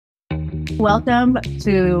Welcome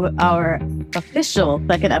to our official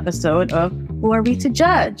second episode of Who Are We to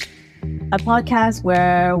Judge? A podcast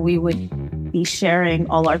where we would be sharing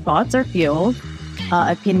all our thoughts, our feels,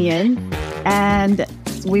 opinions, and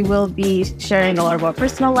we will be sharing a lot of our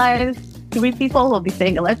personal lives. Three people will be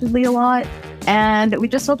saying allegedly a lot, and we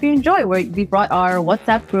just hope you enjoy. We brought our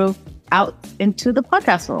WhatsApp group out into the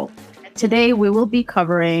podcast world. Today, we will be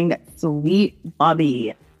covering Sweet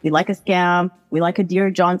Bobby. We like a scam. We like a Dear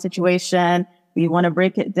John situation. We want to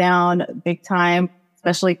break it down big time,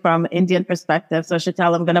 especially from Indian perspective. So,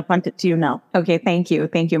 Sheetal, I'm going to punt it to you now. Okay, thank you.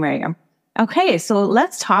 Thank you, Miriam. Okay, so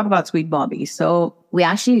let's talk about Sweet Bobby. So we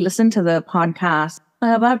actually listened to the podcast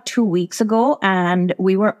about 2 weeks ago, and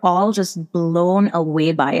we were all just blown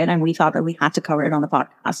away by it, and we thought that we had to cover it on the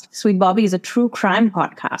podcast. Sweet Bobby is a true crime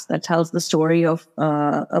podcast that tells the story of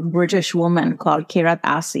a British woman called Kirat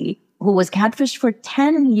Assi, who was catfished for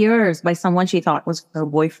 10 years by someone she thought was her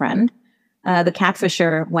boyfriend. The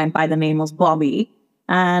catfisher went by the name of Bobby,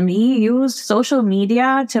 and he used social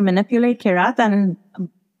media to manipulate Kirat and,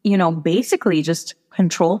 basically just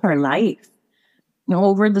control her life.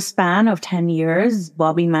 Over the span of 10 years,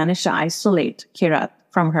 Bobby managed to isolate Kirat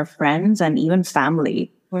from her friends and even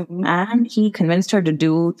family. Mm-hmm. And he convinced her to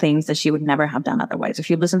do things that she would never have done otherwise. If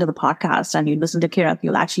you listen to the podcast and you listen to Kirat,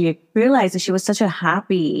 you'll actually realize that she was such a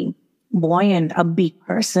happy, buoyant, upbeat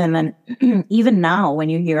person. And even now, when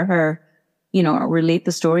you hear her, relate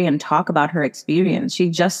the story and talk about her experience, she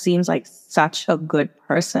just seems like such a good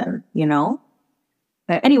person,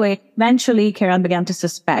 Anyway, eventually, Kirat began to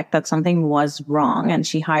suspect that something was wrong, and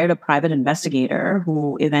she hired a private investigator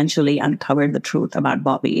who eventually uncovered the truth about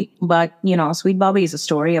Bobby. But, Sweet Bobby is a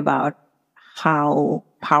story about how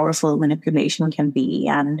powerful manipulation can be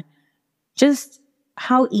and just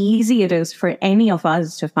how easy it is for any of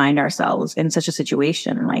us to find ourselves in such a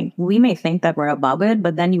situation. Like, we may think that we're above it,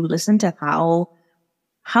 but then you listen to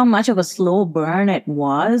how much of a slow burn it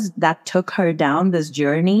was that took her down this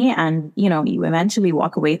journey. And, you eventually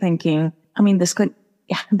walk away thinking, this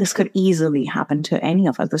could easily happen to any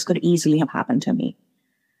of us. This could easily have happened to me.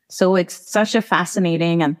 So it's such a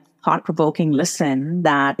fascinating and thought-provoking listen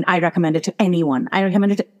that I recommend it to anyone. I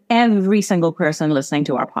recommend it to every single person listening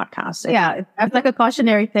to our podcast. Yeah, it's like a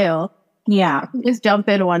cautionary tale. Yeah. Just jump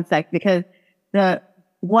in one sec, because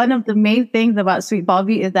one of the main things about Sweet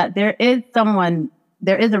Bobby is that there is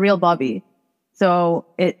a real Bobby. So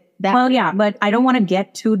but I don't want to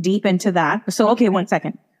get too deep into that. So, okay, 1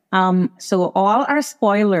 second. So all our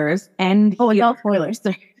spoilers and... Oh, all spoilers.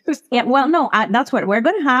 Yeah, well, no, that's what we're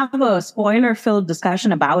going to have a spoiler-filled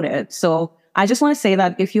discussion about it. So I just want to say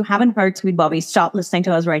that if you haven't heard Sweet Bobby, stop listening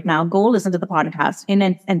to us right now. Go listen to the podcast in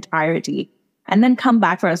its entirety and then come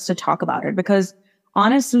back for us to talk about it. Because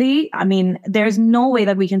honestly, there's no way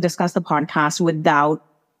that we can discuss the podcast without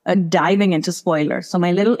diving into spoilers. So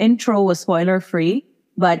my little intro was spoiler-free,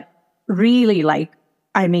 but really,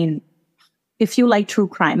 if you like true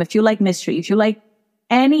crime, if you like mystery, if you like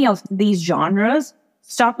any of these genres,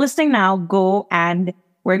 stop listening now, go, and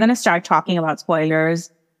we're going to start talking about spoilers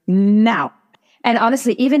now. And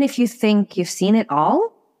honestly, even if you think you've seen it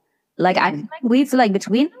all, between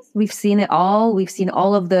us, we've seen it all. We've seen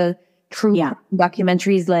all of the true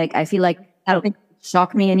documentaries. I feel like I don't think it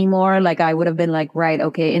shocked me anymore. I would have been like, right,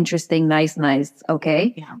 okay, interesting, nice,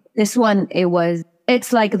 okay. Yeah. This one,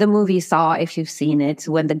 it's like the movie Saw, if you've seen it,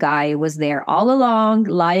 when the guy was there all along,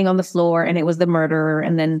 lying on the floor, and it was the murderer,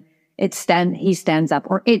 and then he stands up,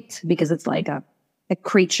 or because it's like a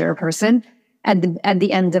creature person at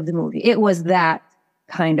the end of the movie. It was that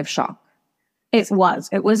kind of shock. It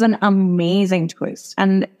was an amazing twist.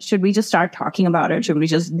 And should we just start talking about it? Should we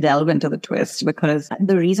just delve into the twist? Because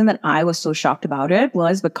the reason that I was so shocked about it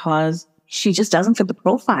was because she just doesn't fit the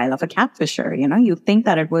profile of a catfisher. You think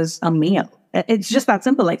that it was a male. It's just that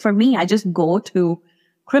simple. Like, for me, I just go to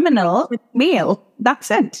criminal male. That's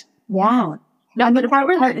it. Yeah. No, but if I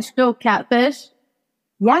were to show catfish,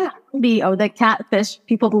 the catfish,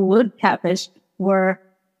 people who would catfish were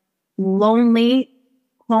lonely,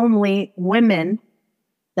 homely women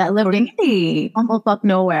that lived in almost up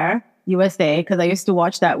nowhere, USA, because I used to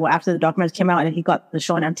watch that after the documentary came out and he got the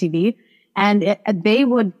show on MTV. And they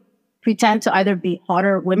would pretend to either be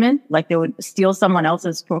hotter women, like they would steal someone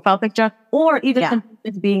else's profile picture, or even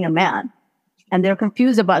as being a man. And they're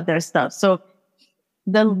confused about their stuff. So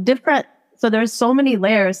there's so many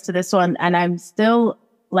layers to this one, and I'm still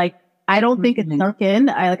like, I don't think it's sunk in.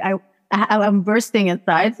 I'm bursting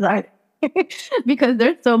inside because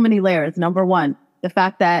there's so many layers. Number one, the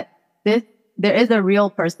fact that there is a real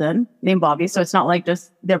person named Bobby, so it's not like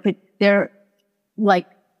just they're like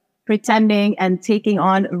pretending and taking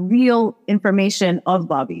on real information of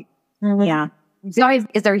Bobby. Yeah. So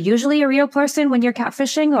is there usually a real person when you're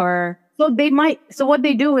catfishing, or? So what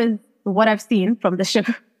they do is, what I've seen from the show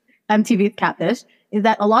MTV's Catfish, is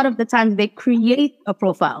that a lot of the times they create a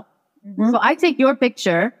profile. So I take your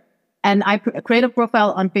picture and I create a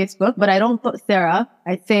profile on Facebook, but I don't put Sarah.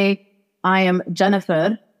 I say, I am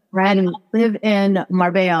Jennifer, right? And I live in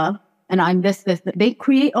Marbella, and I'm this. They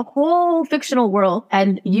create a whole fictional world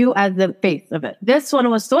and you as the face of it. This one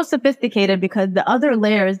was so sophisticated because the other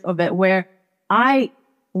layers of it where I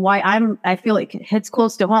feel like it hits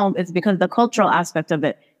close to home is because the cultural aspect of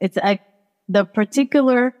it. It's like the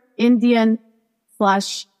particular Indian /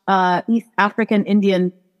 East African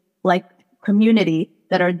Indian like community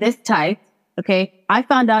that are this type. Okay. I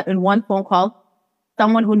found out in one phone call,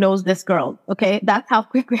 someone who knows this girl. Okay. That's how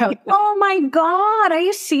quickly Oh my God. Are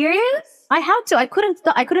you serious? I had to. I couldn't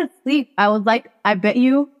sleep. I was like, I bet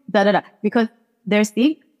you because they're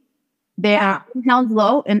Sikh. They're in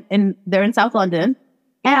Hounslow and they're in South London,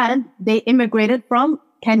 and they immigrated from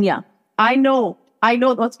Kenya. I know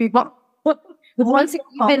those people. What's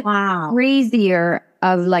even crazier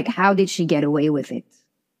of like, how did she get away with it?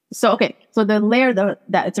 So the layer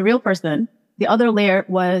that it's a real person. The other layer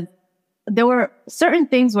was there were certain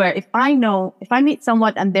things where if I meet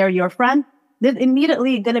someone and they're your friend, there's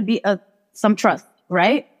immediately going to be some trust,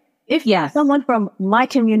 right? If someone from my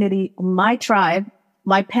community, my tribe,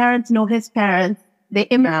 my parents know his parents, they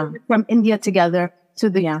immigrated from India together to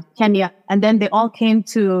the Kenya, and then they all came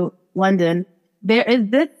to London. There is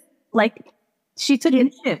this like she took a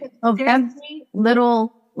shift of every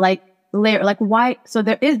little like layer, like why? So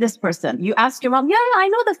there is this person. You ask your mom, yeah, I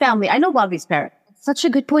know the family. I know Bobby's parents. Such a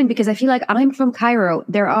good point, because I feel like I'm from Cairo.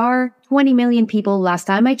 There are 20 million people last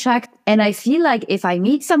time I checked. And I feel like if I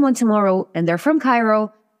meet someone tomorrow and they're from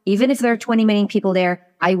Cairo, even if there are 20 million people there,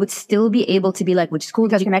 I would still be able to be like, which school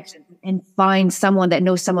does connection, and find someone that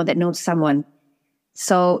knows someone that knows someone.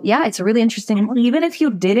 So yeah, it's really interesting. And even if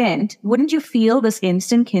you didn't, wouldn't you feel this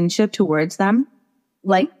instant kinship towards them?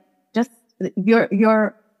 Like just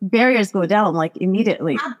your barriers go down like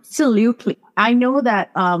immediately. Absolutely. I know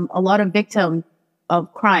that a lot of victims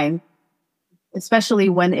of crime, especially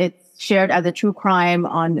when it's shared as a true crime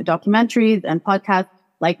on documentaries and podcasts,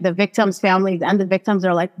 like the victims' families and the victims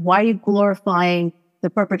are like, why are you glorifying the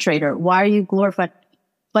perpetrator? Why are you glorifying?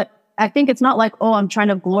 But I think it's not like, oh, I'm trying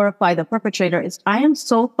to glorify the perpetrator. I am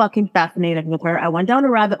so fucking fascinated with her. I went down a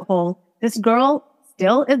rabbit hole. This girl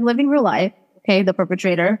still is living her life. Okay. The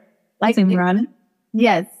perpetrator. Like, Simran.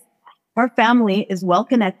 Yes. Her family is well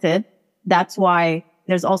connected. That's why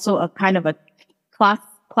there's also a kind of a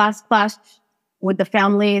class clash with the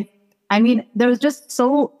family. I mean, there's just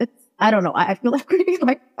I don't know. I feel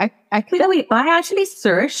like I actually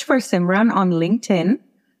searched for Simran on LinkedIn,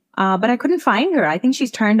 but I couldn't find her. I think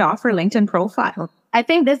she's turned off her LinkedIn profile. I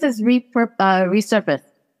think this is resurfaced.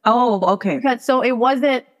 Oh, okay. So it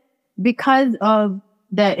wasn't because of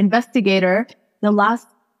the investigator.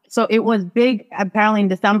 So it was big apparently in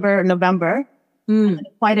December, November, and it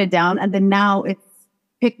quieted down, and then now it's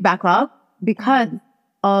picked back up because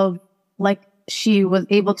of like she was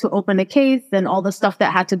able to open a case and all the stuff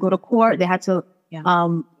that had to go to court. They had to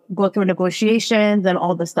go through negotiations and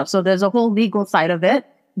all this stuff. So there's a whole legal side of it.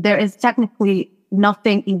 There is technically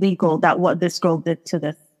nothing illegal that what this girl did to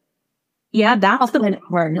this. Yeah, that's the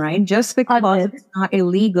important, right? Just because it's not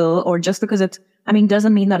illegal or just because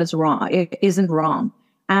doesn't mean that it's wrong. It isn't wrong.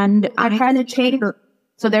 And I'm trying to change.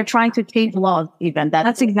 So they're trying to change laws even.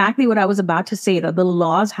 That's exactly what I was about to say, that the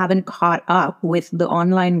laws haven't caught up with the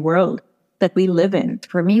online world that we live in.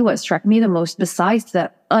 For me, what struck me the most, besides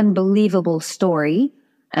the unbelievable story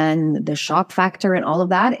and the shock factor and all of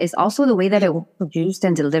that, is also the way that it was produced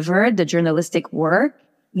and delivered, the journalistic work.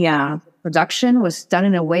 Yeah. Production was done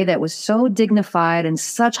in a way that was so dignified and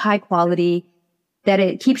such high quality that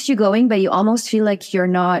it keeps you going, but you almost feel like you're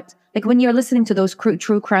not, like when you're listening to those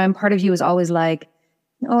true crime, part of you is always like,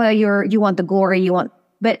 oh, you want the gory,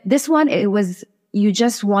 but this one, it was, you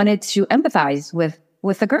just wanted to empathize with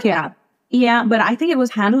the girl. Yeah. Yeah. But I think it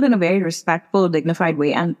was handled in a very respectful, dignified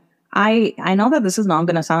way. And I know that this is not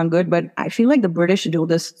going to sound good, but I feel like the British do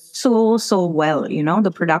this so well,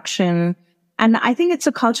 the production. And I think it's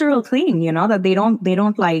a cultural thing, that they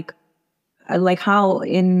don't like how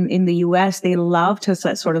in the US, they love to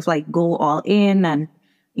sort of like go all in and,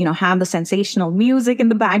 have the sensational music in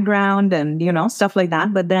the background and, stuff like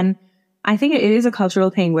that. But then I think it is a cultural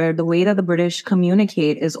thing where the way that the British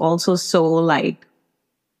communicate is also so like,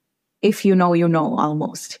 if you know,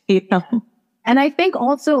 almost, And I think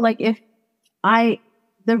also like I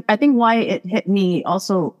think why it hit me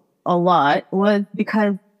also a lot was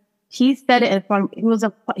because he said it in front.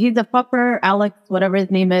 He's a proper Alex, whatever his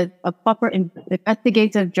name is, a proper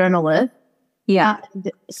investigative journalist. Yeah. And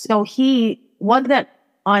so he wasn't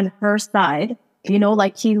on her side, you know,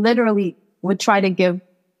 like he literally would try to give,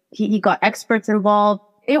 he got experts involved.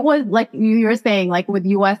 It was like you were saying, like with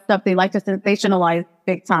US stuff, they like to sensationalize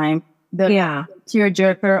big time. The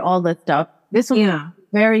tearjerker, all this stuff. This was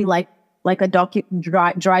very like a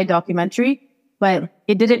dry documentary, but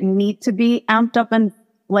it didn't need to be amped up and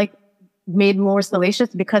like made more salacious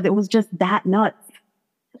because it was just that nuts.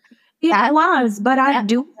 Yeah, it was, but I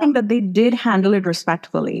do think that they did handle it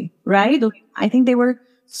respectfully, right? I think they were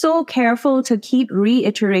so careful to keep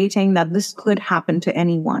reiterating that this could happen to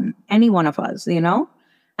anyone, any one of us, you know?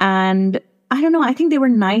 And I don't know, I think they were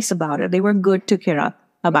nice about it. They were good to Kirat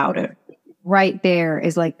about it. Right there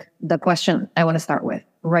is like the question I want to start with.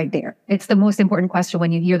 Right there. It's the most important question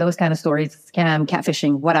when you hear those kind of stories, scam,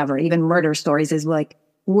 catfishing, whatever, even murder stories, is like,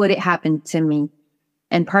 would it happen to me?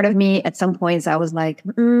 And part of me at some points, I was like,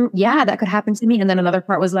 yeah, that could happen to me. And then another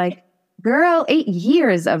part was like, girl, 8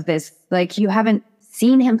 years of this, like you haven't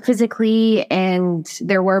seen him physically. And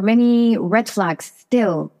there were many red flags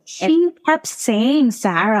still. She kept saying,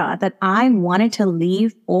 Sarah, that I wanted to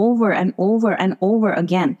leave over and over and over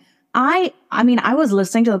again. I mean, I was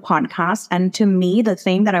listening to the podcast, and to me, the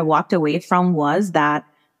thing that I walked away from was that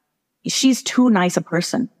she's too nice a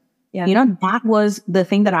person. Yeah. You know, that was the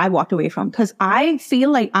thing that I walked away from, because I feel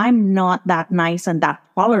like I'm not that nice and that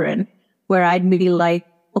tolerant where I'd be like,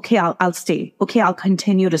 okay, I'll stay. Okay, I'll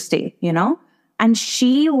continue to stay, you know? And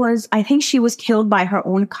I think she was killed by her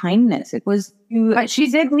own kindness. It was... But she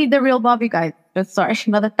did meet the real Bobby guy. Sorry,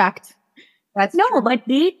 another fact. But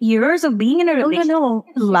 8 years of being in a relationship,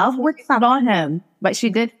 love with saw him, but she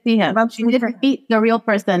did see him. She did meet the real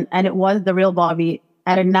person, and it was the real Bobby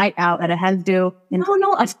at a night out at a hen's do.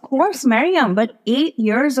 No, of course, Mariam. But 8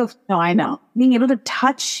 years of being able to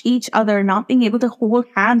touch each other, not being able to hold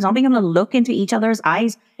hands, not being able to look into each other's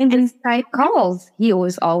eyes. And Skype calls, he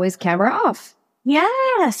was always camera off.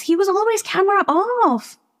 Yes, he was always camera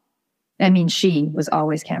off. I mean, she was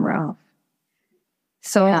always camera off.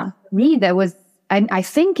 So for me, that was, I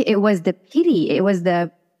think it was the pity. It was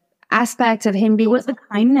the aspect of him being, it was the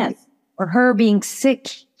kindness. Or her being sick.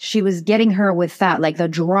 She was getting her with that, like the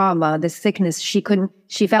drama, the sickness. She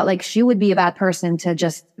felt like she would be a bad person to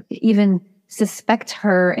just even suspect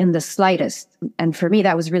her in the slightest. And for me,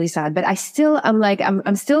 that was really sad. But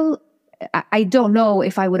I don't know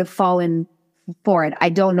if I would have fallen for it. I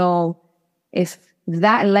don't know if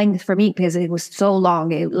that length for me, because it was so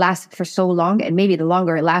long, it lasted for so long, and maybe the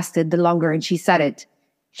longer it lasted, the longer, and she said it,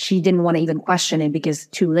 she didn't want to even question it because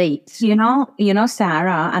too late. You know,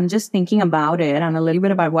 Sarah, I'm just thinking about it and a little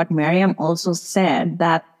bit about what Mariam also said,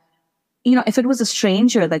 that, you know, if it was a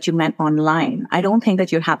stranger that you met online, I don't think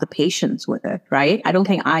that you'd have the patience with it, right? I don't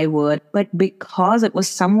think I would. But because it was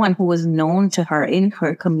someone who was known to her in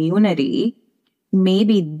her community,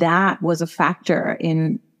 maybe that was a factor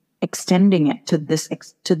in extending it to this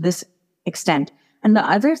extent. And the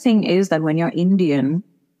other thing is that when you're Indian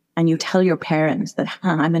and you tell your parents that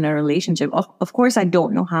I'm in a relationship, of course, I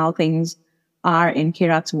don't know how things are in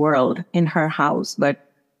Kirat's world, in her house, but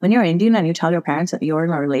when you're Indian and you tell your parents that you're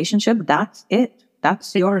in a relationship, that's it.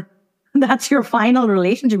 That's your final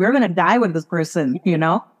relationship. You're going to die with this person, you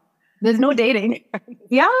know? There's no dating.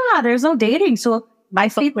 Yeah, there's no dating. So my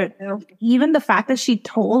favorite, even the fact that she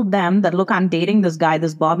told them that, look, I'm dating this guy,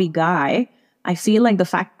 this Bobby guy, I feel like the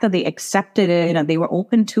fact that they accepted it and they were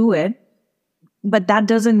open to it, but that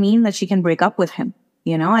doesn't mean that she can break up with him,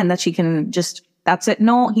 you know, and that she can just, that's it.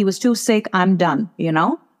 No, he was too sick. I'm done, you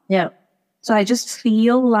know? Yeah. So I just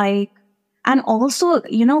feel like, and also,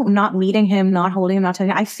 you know, not meeting him, not holding him, not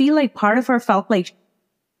telling him, I feel like part of her felt like,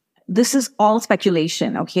 this is all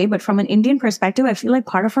speculation, okay? But from an Indian perspective, I feel like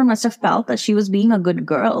part of her must have felt that she was being a good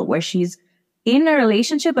girl, where she's in a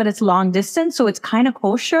relationship, but it's long distance, so it's kind of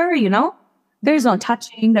kosher, you know? There's no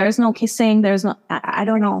touching, there's no kissing, there's no, I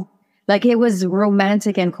don't know. Like, it was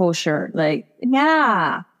romantic and kosher, like,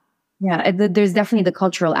 yeah. Yeah, there's definitely the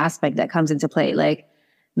cultural aspect that comes into play. Like,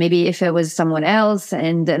 maybe if it was someone else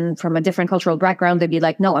and then from a different cultural background, they'd be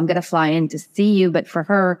like, no, I'm going to fly in to see you. But for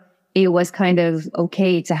her, it was kind of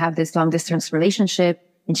okay to have this long distance relationship,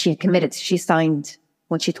 and she had committed. She signed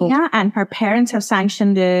what she told. Yeah, and her parents have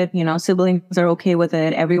sanctioned it. You know, siblings are okay with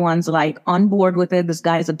it. Everyone's like on board with it. This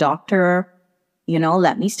guy is a doctor. You know,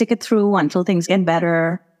 let me stick it through until things get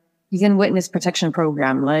better. He's in witness protection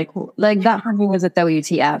program. Like that for me was a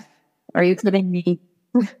WTF. Are you kidding me?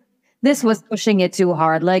 This was pushing it too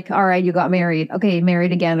hard. Like, all right, you got married. Okay,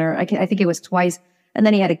 married again. Or I think it was twice. And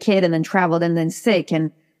then he had a kid and then traveled and then sick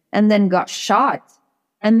and then got shot.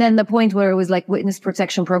 And then the point where it was like witness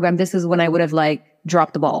protection program, this is when I would have like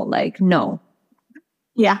dropped the ball. Like, no.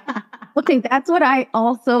 Yeah. Okay, that's what I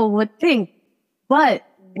also would think. But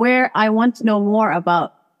where I want to know more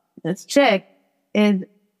about this chick is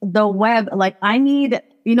the web. Like, I need,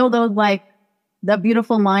 those like the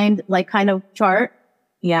beautiful mind, like kind of chart.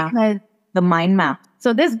 Yeah. Because The mind map.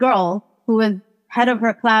 so this girl who is head of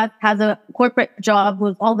her class has a corporate job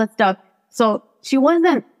with all this stuff. So she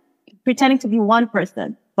wasn't pretending to be one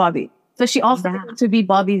person, Bobby. So she also pretended to be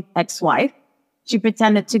Bobby's ex-wife. She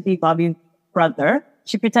pretended to be Bobby's brother.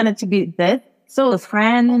 She pretended to be this. So The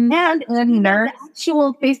friend. and nurse. the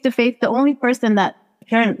actual face-to-face, the only person that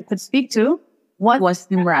Karen could speak to was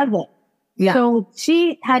Simran. Simran. Yeah. So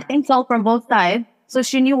she had intel from both sides. So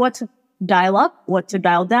she knew what to dial up, what to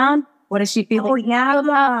dial down. What does she feel? Oh,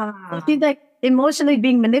 yeah. So she's like emotionally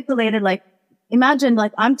being manipulated. Like, imagine,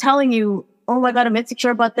 like, I'm telling you, oh my God, I'm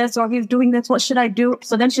insecure about this, or he's doing this. What should I do?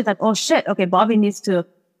 So then she's like, oh shit. Okay, Bobby needs to,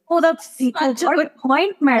 That's such a good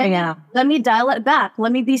point, Maria. let me dial it back.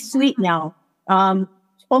 Let me be sweet now.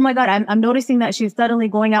 Oh my God, I'm noticing that she's suddenly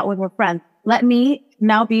going out with her friends. Let me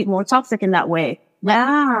now be more toxic in that way.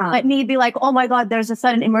 Let me be like, oh my God, there's a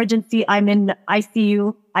sudden emergency. I'm in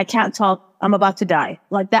ICU. I can't talk. I'm about to die.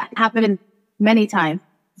 Like that happened many times.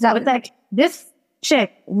 So it's like this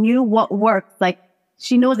chick knew what works. Like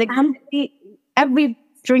she knows exactly every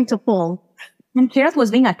string to pull. And Kirat was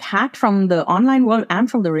being attacked from the online world and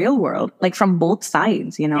from the real world, like from both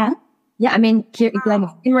sides, Yeah. Yeah, I mean, like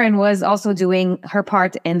Simran was also doing her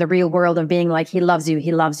part in the real world of being like, he loves you,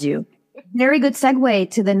 he loves you. Very good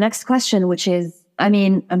segue to the next question, which is, I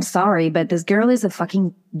mean, I'm sorry, but this girl is a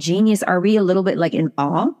fucking genius. Are we a little bit like in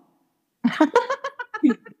awe?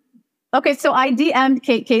 Okay, so I DM'd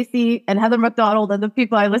Kate Casey and Heather McDonald and the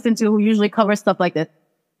people I listen to who usually cover stuff like this.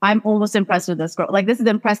 I'm almost impressed with this girl. Like, this is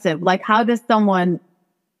impressive. Like, how does someone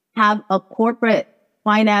have a corporate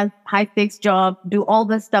finance, high stakes job, do all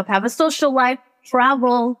this stuff, have a social life,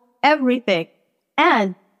 travel, everything,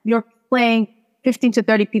 and you're playing 15 to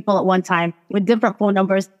 30 people at one time with different phone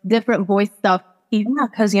numbers, different voice stuff? Yeah,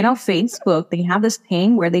 because, Facebook, they have this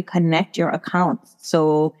thing where they connect your accounts.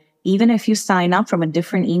 So even if you sign up from a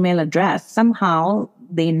different email address, somehow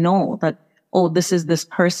they know that, oh, this is this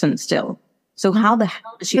person still. So how the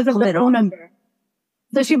hell did she Because of pull the it phone off? number.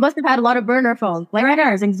 So she must have had a lot of burner phones. Like,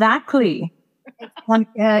 Burners, exactly.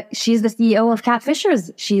 She's the CEO of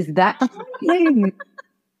Catfishers. She's that.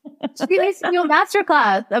 she needs to do a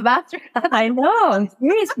masterclass. I know,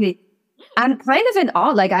 seriously. I'm kind of in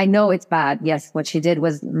awe. Like, I know it's bad. Yes, what she did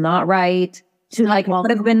was not right. She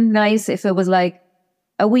would have been nice if it was like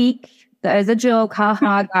a week. There's a joke.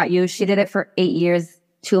 Haha, got you. She did it for 8 years.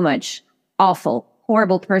 Too much. Awful.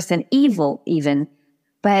 Horrible person. Evil, even.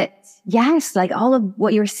 But yes, like all of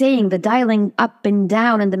what you're saying, the dialing up and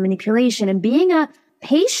down and the manipulation and being a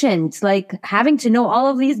patient, like having to know all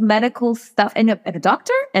of these medical stuff and a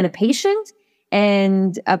doctor and a patient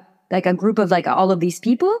and a group of like all of these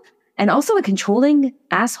people. And also a controlling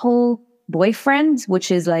asshole boyfriend,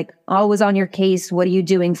 which is like always on your case. What are you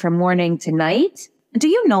doing from morning to night? Do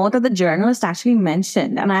you know that the journalist actually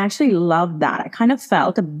mentioned, and I actually loved that. I kind of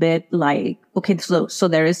felt a bit like, okay, so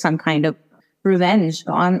there is some kind of revenge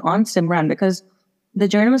on Simran, because the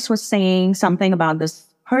journalist was saying something about this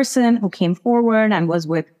person who came forward and was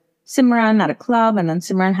with Simran at a club. And then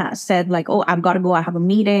Simran has said like, oh, I've got to go. I have a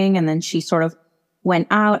meeting. And then she sort of went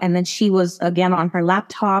out, and then she was again on her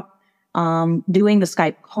laptop, doing the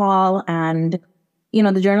Skype call. And,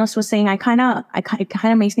 the journalist was saying, it kind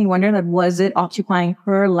of makes me wonder that was it occupying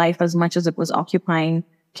her life as much as it was occupying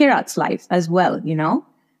Kirat's life as well,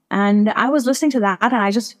 And I was listening to that, and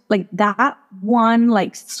I just like that one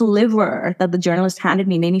like sliver that the journalist handed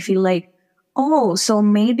me made me feel like, oh, so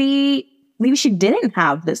maybe she didn't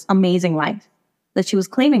have this amazing life that she was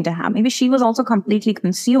claiming to have. Maybe she was also completely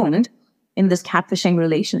consumed in this catfishing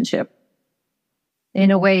relationship.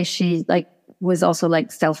 In a way, she was also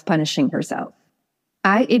self-punishing herself.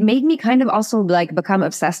 It made me kind of also become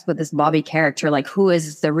obsessed with this Bobby character, who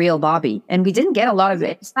is the real Bobby? And we didn't get a lot of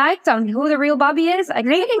insights on who the real Bobby is. I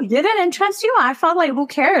really didn't interest you. I felt like, who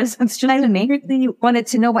cares? It's just I really wanted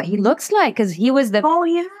to know what he looks like, because he was the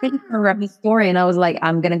story. And I was like,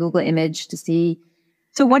 I'm going to Google image to see.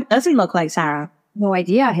 So what does he look like, Sarah? No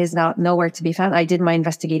idea. He's nowhere to be found. I did my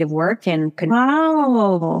investigative work and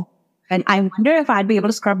wow. And I wonder if I'd be able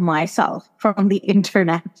to scrub myself from the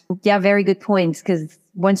internet. Yeah, very good points. Because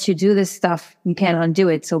once you do this stuff, you can't undo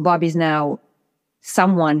it. So Bobby's now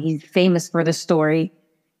someone. He's famous for the story.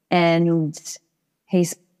 And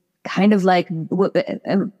he's kind of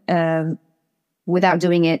without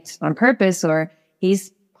doing it on purpose, or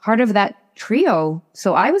he's part of that trio.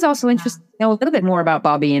 So I was also interested to know a little bit more about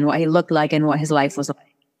Bobby and what he looked like and what his life was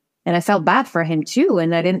like. And I felt bad for him too.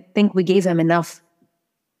 And I didn't think we gave him enough,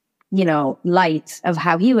 light of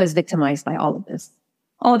how he was victimized by all of this.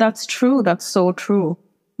 Oh, that's true. That's so true.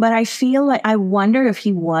 But I feel like I wonder if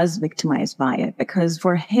he was victimized by it, because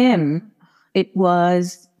for him, it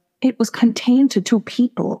was contained to two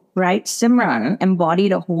people, right? Simran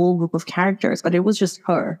embodied a whole group of characters, but it was just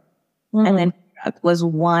her. Mm-hmm. And then it was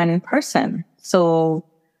one person. So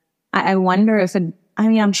I wonder if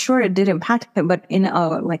I'm sure it did impact him, but in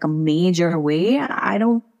a major way. I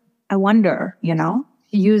wonder,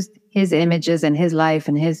 He used his images and his life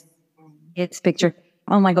and his picture.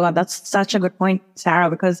 Oh my God, that's such a good point, Sarah,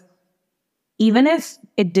 because even if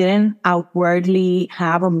it didn't outwardly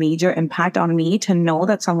have a major impact on me, to know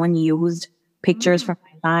that someone used pictures from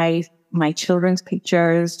my life, my children's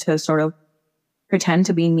pictures, to sort of pretend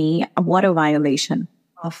to be me, what a violation.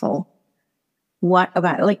 Awful. What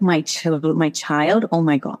about my child? Oh my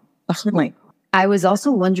God. Oh my God. I was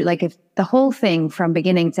also wondering, if the whole thing from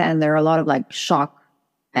beginning to end, there are a lot of shock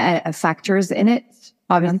factors in it.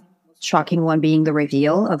 Obviously, the most shocking one being the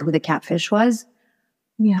reveal of who the catfish was.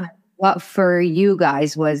 Yeah. What for you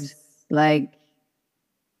guys was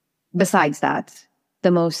besides that,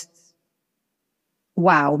 the most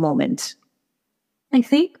wow moment? I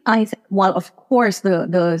think well, of course, the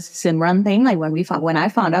Simran thing. When I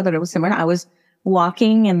found out that it was Simran, I was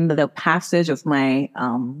walking in the passage of my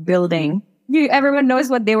building. Everyone knows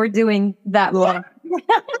what they were doing that long.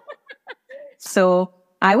 So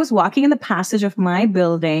I was walking in the passage of my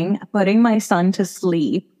building, putting my son to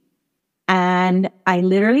sleep. And I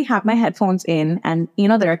literally have my headphones in, and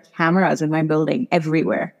there are cameras in my building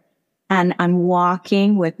everywhere. And I'm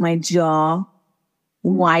walking with my jaw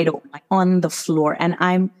wide open on the floor. And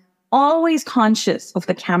I'm always conscious of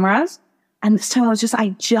the cameras. And this time I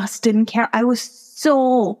just didn't care. I was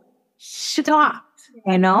so shocked,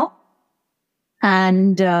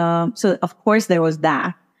 And so of course there was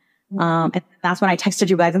that. And that's when I texted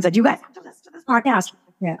you guys and said, you guys have to listen to this podcast.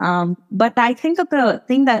 Yeah. But I think that the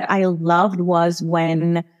thing that I loved was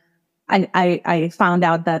when I found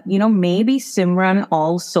out that, maybe Simran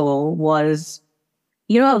also was,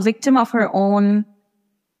 a victim of her own,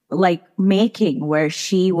 making, where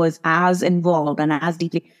she was as involved and as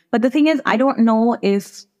deeply. But the thing is, I don't know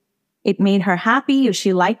if it made her happy, if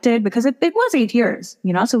she liked it, because it was 8 years,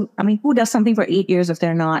 So, who does something for 8 years if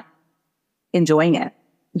they're not enjoying it,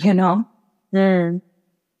 Mm.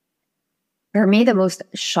 For me, the most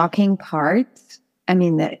shocking part,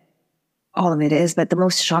 that all of it is, but the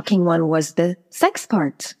most shocking one was the sex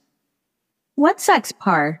part. What sex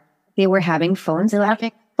part? They were having phones on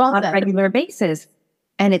a regular basis.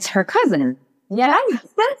 And it's her cousin. Yeah,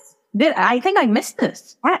 I think I missed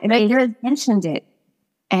this. I mentioned it.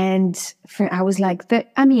 And I was like,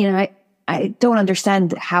 I don't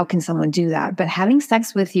understand how can someone do that. But having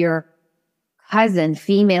sex with your cousin,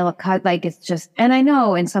 female, it's just, and I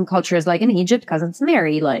know in some cultures, in Egypt, cousins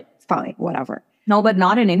marry, fine, whatever. No, but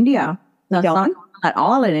not in India. That's not at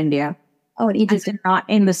all in India. Oh, in Egypt. Not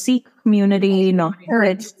in the Sikh community, not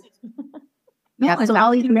encouraged. Yeah, so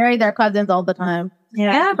Somalis marry their cousins all the time.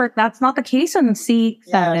 Yeah, but that's not the case in Sikhs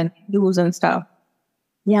and Hindus and stuff.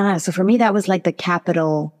 Yeah, so for me, that was the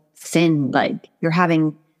capital sin. You're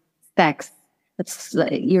having sex. It's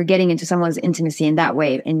you're getting into someone's intimacy in that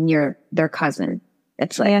way, and you're their cousin.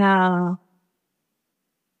 It's wow.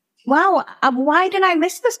 Why did I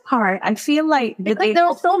miss this part? I feel because there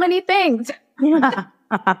were so many things. Yeah.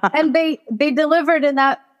 And they delivered in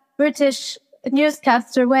that British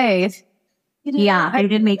newscaster way. Yeah, I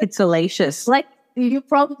didn't make it salacious. You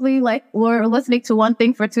probably were listening to one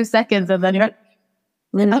thing for 2 seconds, and then you're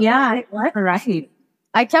yeah, right.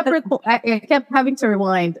 I kept having to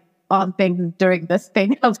rewind on things during this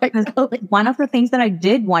thing. I was one of the things that I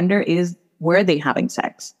did wonder is, were they having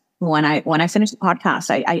sex? When I finished the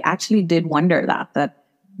podcast, I actually did wonder that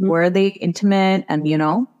were they intimate, and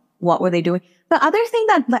what were they doing? The other thing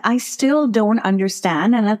that I still don't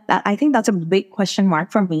understand, and I think that's a big question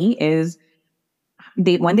mark for me, is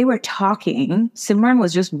when they were talking, Simran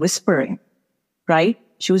was just whispering, right?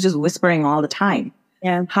 She was just whispering all the time.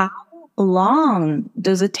 Yeah. How long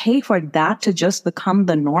does it take for that to just become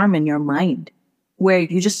the norm in your mind, where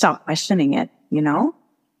you just stop questioning it,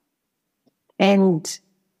 And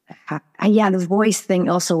the voice thing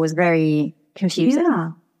also was very confusing.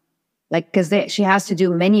 Yeah. Because she has to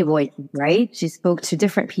do many voices, right? She spoke to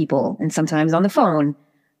different people and sometimes on the phone.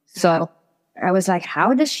 So I was like,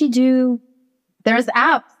 how does she do? There's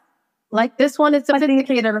apps. This one is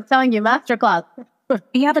sophisticated. I'm telling you, masterclass.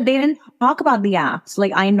 Yeah, but they didn't talk about the apps.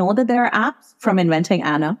 I know that there are apps from Inventing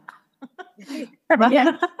Anna.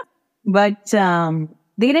 Yeah. But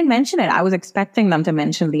they didn't mention it. I was expecting them to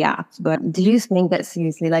mention the apps, but Do you think that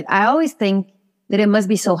seriously? Like, I always think that it must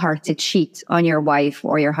be so hard to cheat on your wife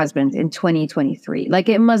or your husband in 2023. Like,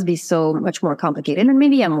 it must be so much more complicated. And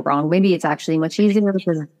maybe I'm wrong. Maybe it's actually much easier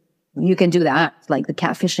because you can do that, like the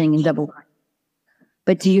catfishing and double.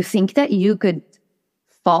 But do you think that you could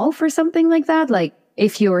fall for something like that? Like,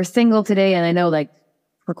 if you were single today, and I know like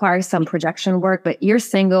requires some projection work, but you're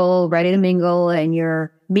single, ready to mingle, and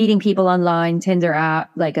you're meeting people online, Tinder app,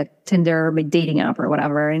 like a Tinder dating app or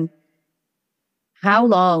whatever. And how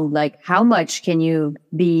long, like how much can you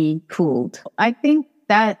be fooled? I think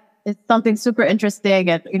that is something super interesting,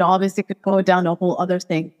 and obviously could go down a whole other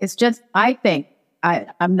thing. It's just I think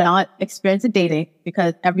I'm not experienced in dating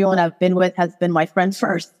because everyone I've been with has been my friend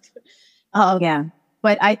first. yeah.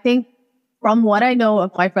 But I think from what I know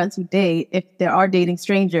of my friends who date, if there are dating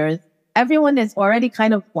strangers, everyone is already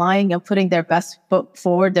kind of lying and putting their best foot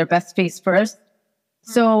forward, their best face first.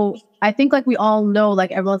 So I think like we all know,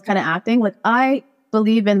 like everyone's kind of acting. Like I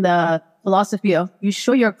believe in the philosophy of you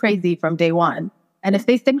show you're crazy from day one. And if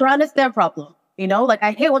they stick around, it's their problem. Like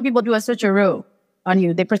I hate when people do a switcheroo on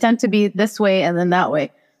you. They pretend to be this way and then that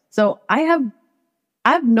way. So I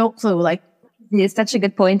have no clue. Like, It's such a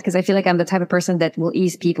good point because I feel like I'm the type of person that will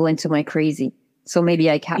ease people into my crazy. So maybe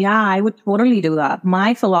I can't. Yeah, I would totally do that.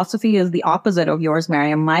 My philosophy is the opposite of yours,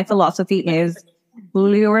 Miriam. My philosophy is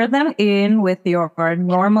lure them in with your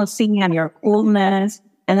normalcy and your coolness.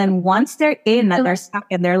 And then once they're in and they're stuck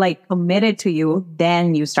and they're like committed to you,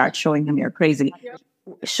 then you start showing them you're crazy.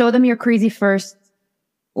 Show them you're crazy first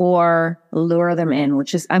or lure them in,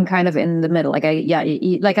 which is, I'm kind of in the middle. Like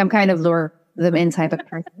I'm kind of lure them in type of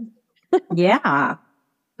person. Yeah.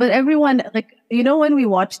 but everyone, like, when we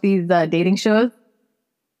watch these dating shows,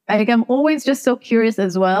 I'm always just so curious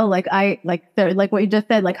as well. Like like what you just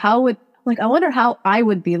said, like I wonder how I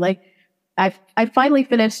would be. Like I finally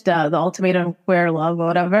finished the Ultimatum Queer Love or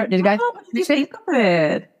whatever. Did you guys think of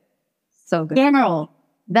it? So good. Girl,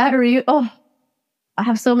 that review. Oh, I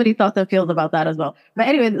have so many thoughts and feels about that as well. But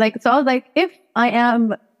anyway, so I was like, if I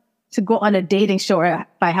am to go on a dating show or if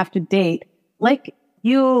I have to date, like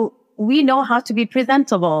we know how to be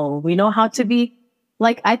presentable. We know how to be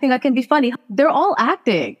like, I think I can be funny. They're all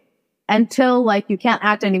acting until like you can't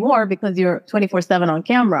act anymore because you're 24/7 on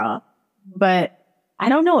camera. But I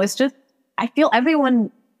don't know. It's just, I feel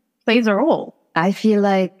everyone plays a role. I feel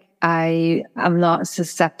like I am not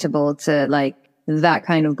susceptible to like that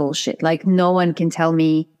kind of bullshit. Like no one can tell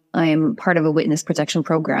me I'm part of a witness protection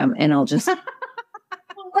program and I'll just...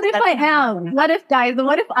 What if I am? What if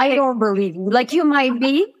I don't believe you? Like you might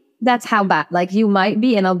be. That's how bad. Like you might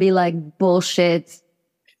be and I'll be like, bullshit.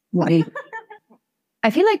 I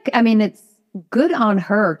feel like, it's good on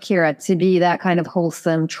her, Kira, to be that kind of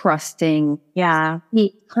wholesome, trusting,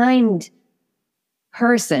 kind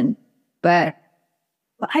person. But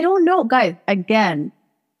I don't know, guys. Again,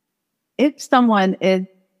 if someone is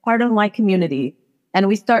part of my community and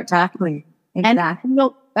we start talking, exactly.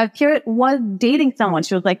 and Kira was dating someone.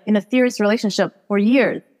 She was like in a serious relationship for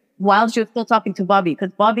years while she was still talking to Bobby,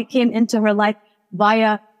 because Bobby came into her life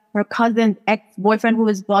via her cousin's ex-boyfriend, who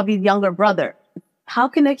was Bobby's younger brother. How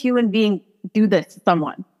can a human being do this to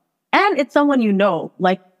someone? And it's someone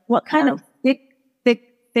like what kind of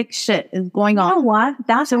thick shit is going on? You know what?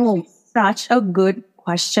 That's such a good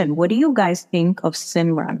question. What do you guys think of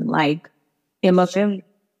Simran? Like, emotion?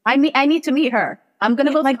 I need to meet her. I'm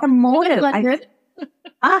gonna go like the motive.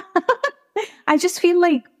 I just feel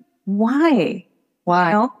like, why?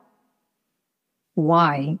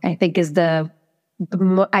 Why? I think is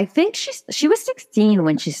I think she was 16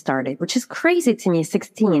 when she started, which is crazy to me.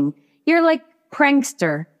 16, you're like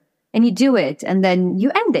prankster, and you do it, and then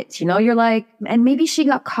you end it. You're like, and maybe she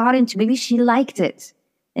got caught into, maybe she liked it,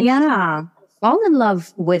 and fall in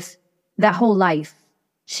love with that whole life.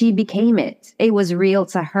 She became it. It was real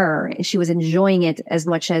to her. She was enjoying it as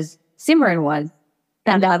much as Simran was.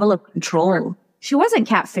 That level of control. She wasn't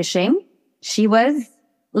catfishing. She was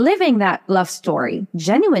living that love story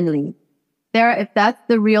genuinely. If that's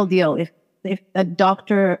the real deal, if a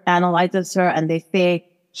doctor analyzes her and they say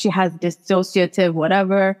she has dissociative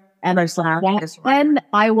whatever, and then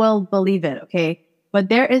I will believe it, okay? But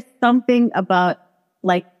there is something about,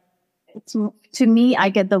 like, to me, I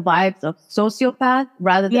get the vibes of sociopath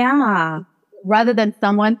rather than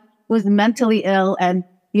someone who's mentally ill and,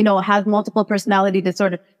 has multiple personality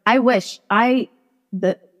disorder. I wish why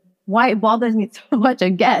it bothers me so much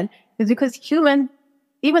again is because humans,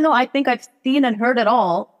 even though I think I've seen and heard it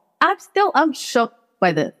all, I'm shook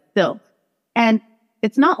by this still. And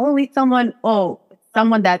it's not only someone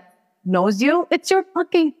that knows you. It's your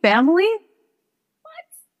fucking family. What?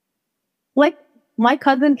 Like my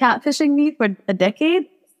cousin catfishing me for a decade,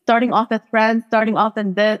 starting off as friends, starting off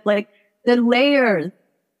in this, like the layers.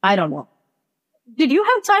 I don't know. Did you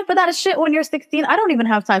have time for that shit when you're 16? I don't even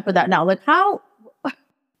have time for that now. Like how?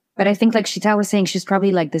 But I think like Shita was saying, she's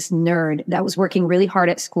probably like this nerd that was working really hard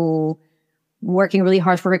at school, working really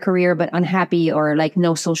hard for her career, but unhappy or like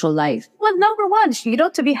no social life. Well, number one,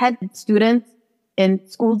 to be head student in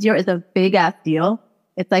school's year is a big ass deal.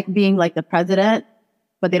 It's like being like the president,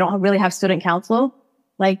 but they don't really have student council.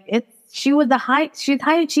 Like she's high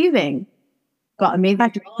achieving. Got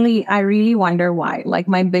amazing. I really wonder why. Like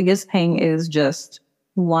my biggest thing is just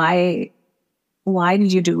why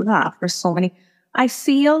did you do that for so many? I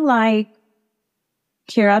feel like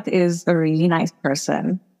Kirat is a really nice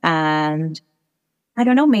person, and I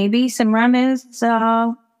don't know, maybe Simran is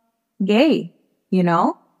gay, you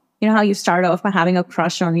know how you start off by having a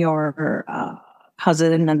crush on your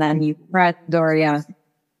cousin, and then you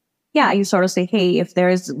you sort of say, hey, if there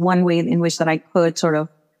is one way in which that I could sort of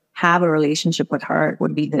have a relationship with her, it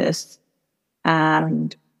would be this.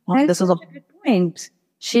 And this is a good point.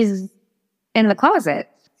 She's in the closet.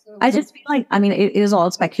 I just feel like, I mean, it is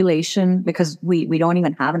all speculation because we don't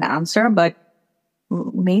even have an answer, but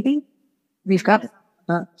maybe we've got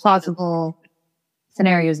plausible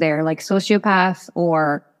scenarios there, like sociopath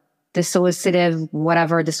or dissociative,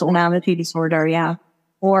 whatever, dissonality disorder, yeah.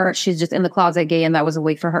 Or she's just in the closet gay and that was a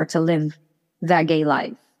way for her to live that gay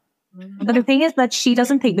life. But the thing is that she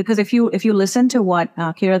doesn't think, because if you listen to what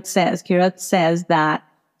Kirat says that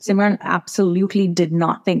Simran absolutely did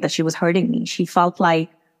not think that she was hurting me. She felt like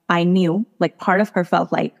I knew, like part of her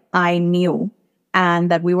felt like I knew,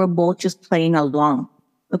 and that we were both just playing along.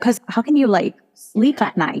 Because how can you like sleep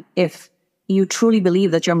at night if you truly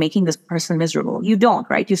believe that you're making this person miserable? You don't,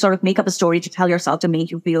 right? You sort of make up a story to tell yourself to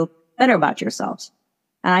make you feel better about yourselves.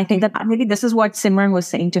 And I think that maybe this is what Simran was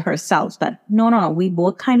saying to herself, that no, we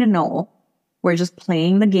both kind of know. We're just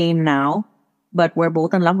playing the game now, but we're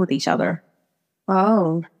both in love with each other.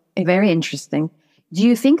 Oh, very interesting. Do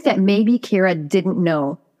you think that maybe Kira didn't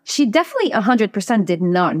know? She definitely 100% did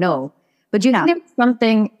not know. But do you think there was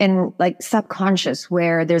something in like subconscious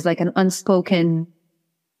where there's like an unspoken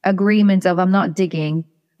agreement of I'm not digging.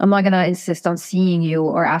 I'm not going to insist on seeing you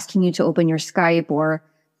or asking you to open your Skype or...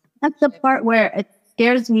 That's the part where it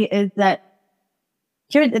scares me, is that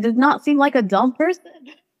Kira, it does not seem like a dumb person.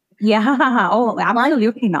 Yeah. Oh,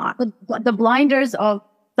 absolutely not. The blinders of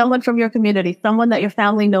someone from your community, someone that your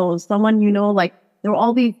family knows, someone you know, like there are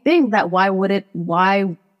all these things that why wouldn't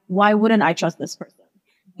I trust this person?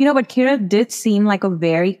 But Kira did seem like a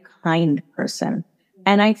very kind person.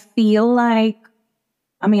 And I feel like,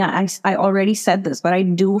 I mean, I already said this, but I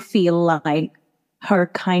do feel like her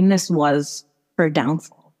kindness was her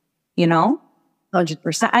downfall,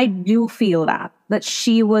 100%. I do feel that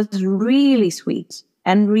she was really sweet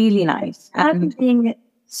and really nice. And being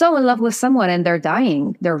so in love with someone and they're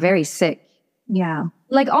dying, they're very sick. Yeah.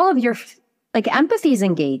 Like all of your, like empathy is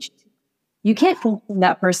engaged. You can't fool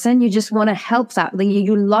that person. You just want to help that. Like,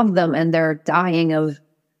 you love them and they're dying of,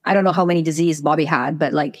 I don't know how many disease Bobby had,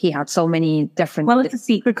 but like he had so many different. Well, it's a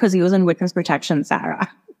secret because he was in witness protection, Sarah.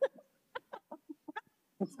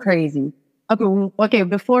 It's crazy. Okay.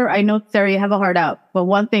 Before, I know, Sarah, you have a heart out, but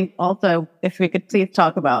one thing also, if we could please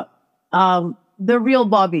talk about, the real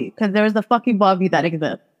Bobby, because there's a fucking Bobby that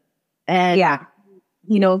exists. And,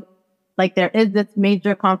 like there is this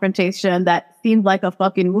major confrontation that seemed like a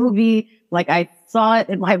fucking movie. Like I saw it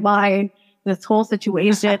in my mind, this whole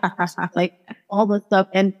situation, like all this stuff.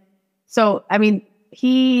 And so, I mean,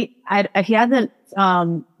 he hasn't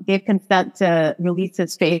gave consent to release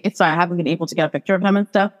his face, so I haven't been able to get a picture of him and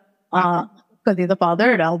stuff because he's a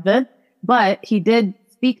father and Elvis. But he did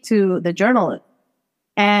speak to the journalist,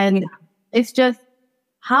 and it's just,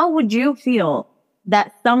 how would you feel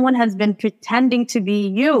that someone has been pretending to be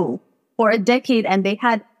you for a decade and they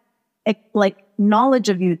had like knowledge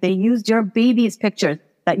of you? They used your baby's pictures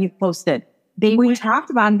that you posted. We talked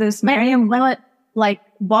about this. Mariam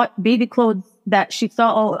bought baby clothes that she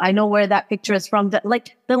saw. Oh, I know where that picture is from.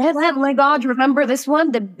 Oh my God, remember this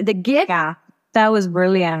one? The gift? Yeah, that was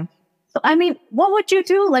brilliant. So, I mean, what would you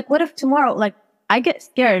do? Like, what if tomorrow, like, I get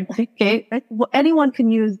scared, okay? Anyone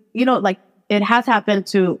can use, like, it has happened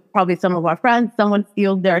to probably some of our friends. Someone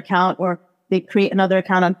steals their account or they create another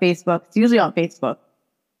account on Facebook. It's usually on Facebook.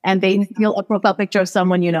 And they steal a profile picture of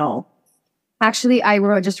someone you know. Actually,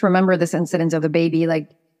 I just remember this incident of the baby. Like,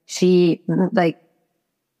 Simran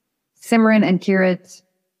and Kirat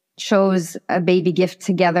chose a baby gift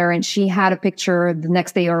together, and she had a picture the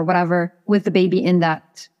next day or whatever with the baby in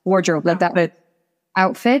that wardrobe, that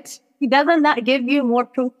outfit. doesn't that give you more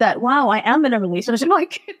proof that, wow, I am in a relationship?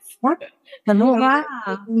 Like, it's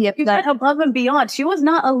Yep, you went above and beyond. She was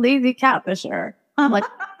not a lazy catfisher. Like,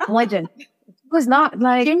 legend. it was not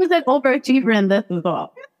like She was an overachiever in this as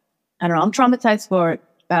well. I don't know. I'm traumatized for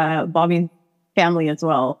Bobby's family as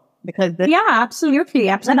well because Yeah, absolutely.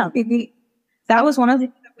 Absolutely. That was one of the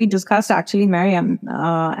things that we discussed actually, Miriam.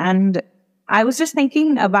 And I was just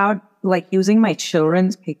thinking about like using my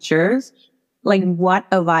children's pictures. Like what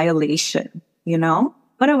a violation, you know?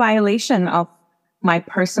 What a violation of my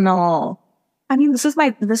personal. I mean, this is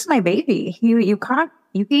my baby. You can't.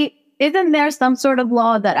 isn't there some sort of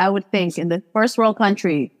law that I would think in the first world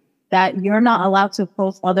country that you're not allowed to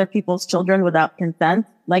post other people's children without consent?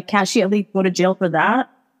 Like, can't she at least go to jail for that?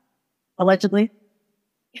 Allegedly.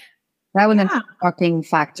 that was a shocking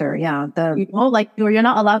factor. Yeah, the Like you're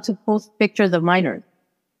not allowed to post pictures of minors.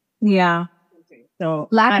 Yeah. So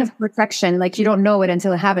lack of protection, like you don't know it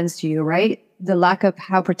until it happens to you, right? The lack of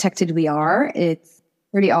how protected we are, it's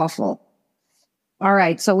pretty awful. All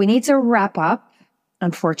right, so we need to wrap up,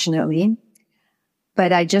 unfortunately.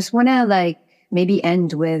 But I just want to like maybe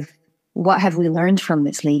end with what have we learned from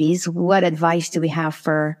this, ladies? What advice do we have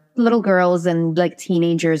for little girls and like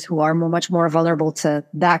teenagers who are much more vulnerable to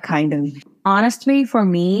that kind of? Honestly, for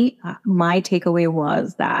me, my takeaway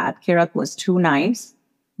was that Kirat was too nice,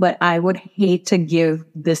 but I would hate to give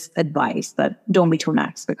this advice that don't be too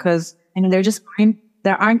nice because I mean,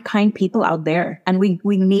 there aren't kind people out there and we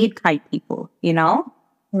need kind people, you know?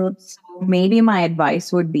 So maybe my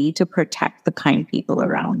advice would be to protect the kind people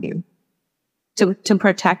around you, to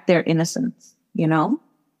protect their innocence, you know?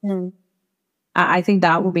 I think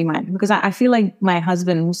that would be mine because I feel like my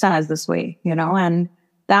husband Musa is this way, you know, and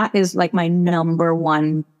that is like my number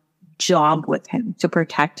one job with him to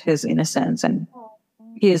protect his innocence and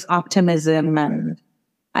his optimism. And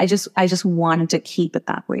I just wanted to keep it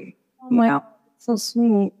that way. You know? so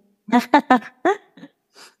sweet.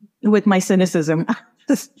 With my cynicism,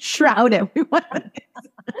 just shroud everyone.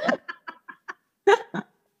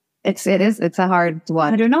 It's a hard I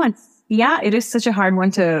one. don't know. It is such a hard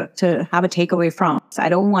one to have a takeaway from. So I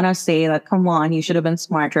don't want to say that, come on, you should have been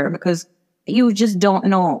smarter because you just don't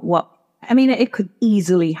know what, I mean, it could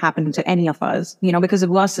easily happen to any of us, you know, because it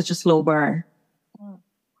was such a slow burn.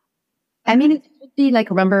 I mean, it should be like,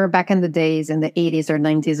 remember back in the days in the 80s or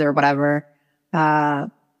 90s or whatever, so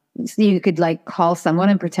you could like call someone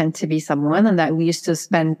and pretend to be someone, and that we used to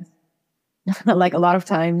spend like a lot of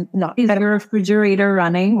time not Is your refrigerator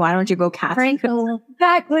running? Why don't you go catch it?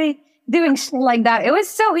 exactly doing shit like that. It was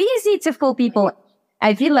so easy to fool people.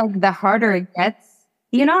 I feel like the harder it gets.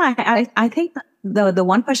 You know, I think the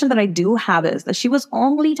one question that I do have is that she was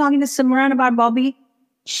only talking to Simran about Bobby.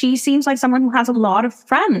 She seems like someone who has a lot of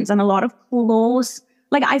friends and a lot of close.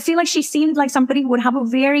 Like, I feel like she seems like somebody who would have a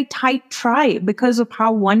very tight tribe because of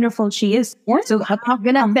how wonderful she is. So I'm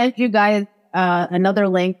going to send you guys another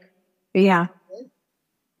link. Yeah.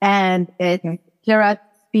 And it's Kira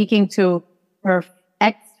speaking to her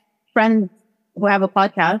ex-friends who have a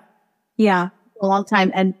podcast. Yeah. For a long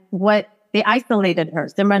time. And what they isolated her.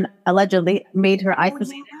 Simran allegedly made her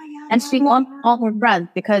isolate. And she lost all her friends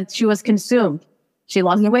because she was consumed. She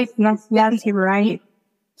lost weight. Yes, you're right.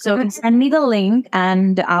 So send me the link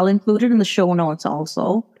and I'll include it in the show notes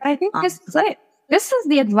also. I think this is it. This is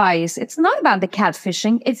the advice. It's not about the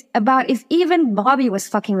catfishing. It's about if even Bobby was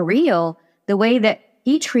fucking real, the way that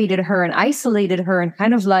he treated her and isolated her and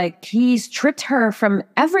kind of like he stripped her from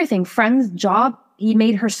everything, friends, job. He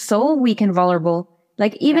made her so weak and vulnerable.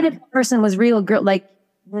 Like even if the person was real, girl, like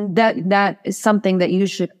that is something that you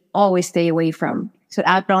should always stay away from. To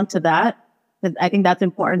add on to that, because I think that's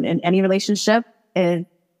important in any relationship, is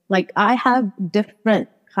like I have different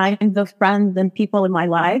kinds of friends and people in my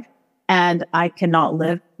life, and I cannot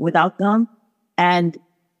live without them. And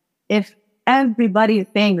if everybody is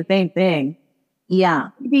saying the same thing,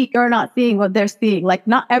 maybe you're not seeing what they're seeing. Like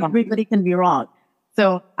not everybody can be wrong.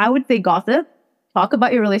 So I would say gossip, talk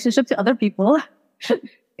about your relationship to other people.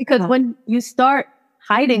 Because when you start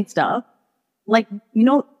hiding stuff, like, you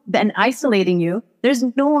know, then isolating you, there's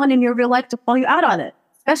no one in your real life to call you out on it.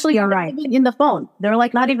 Especially in the phone. They're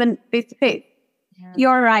like not even face to face.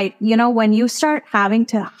 You're right. You know, when you start having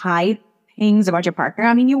to hide things about your partner,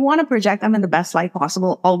 I mean, you want to project them in the best light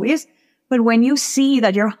possible always. But when you see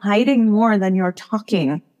that you're hiding more than you're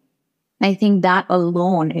talking, I think that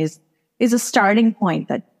alone is a starting point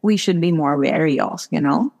that we should be more wary of, you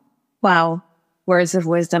know? Wow. Words of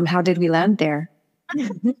wisdom. How did we land there?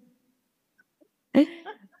 All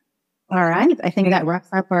right. I think that wraps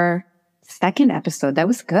up our second episode. That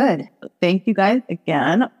was good. Thank you guys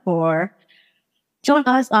again for Join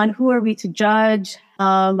us on Who Are We to Judge?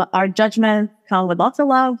 Our judgments come with lots of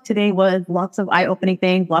love. Today was lots of eye-opening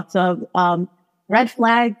things, lots of red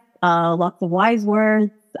flags, lots of wise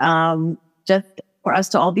words, just for us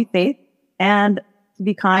to all be safe and to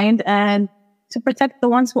be kind and to protect the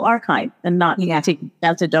ones who are kind and not take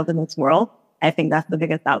advantage of in this world. I think that's the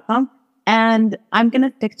biggest outcome. And I'm going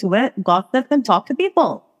to stick to it. Gossip and talk to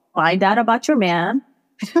people. Find out about your man.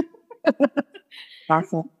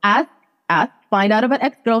 Awesome. Ask, find out about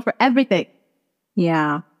ex-girl for everything.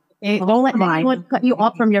 Yeah. Okay? Don't let anyone cut you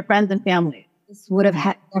off from your friends and family. This would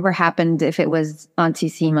have never happened if it was Auntie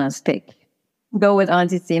Seema's pick. Go with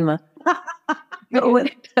Auntie Seema. Go with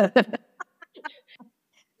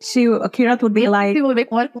Kirat would be like, People would make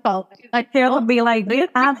wonderful calls. Kirat would be like,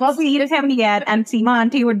 I've not seen him yet. And Seema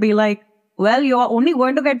auntie would be like, well, you're only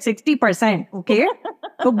going to get 60%. Okay.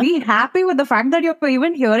 So be happy with the fact that you're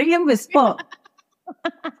even hearing him whisper.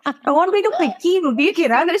 I want me to picky, Ruby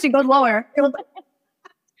Kirat. And then she goes lower.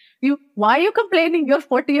 Why are you complaining? You're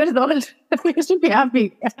 40 years old. You should be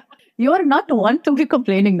happy. You are not one to be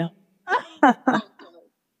complaining now.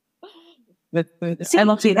 See,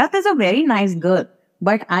 Kirat is a very nice girl.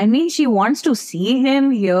 But I mean, she wants to see him,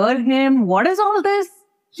 hear him. What is all this?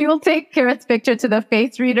 She will take Kirat's picture to the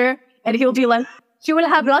face reader and he'll be like, she will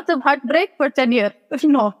have lots of heartbreak for 10 years.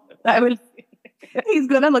 No, I will. He's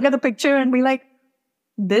going to look at the picture and be like,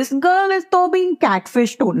 this girl is so being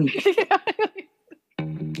catfished only.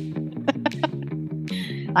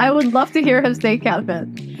 I would love to hear him say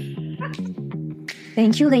Calvin.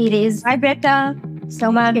 Thank you, ladies. Bye, Becca.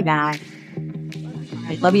 So much. I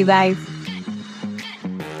love you guys.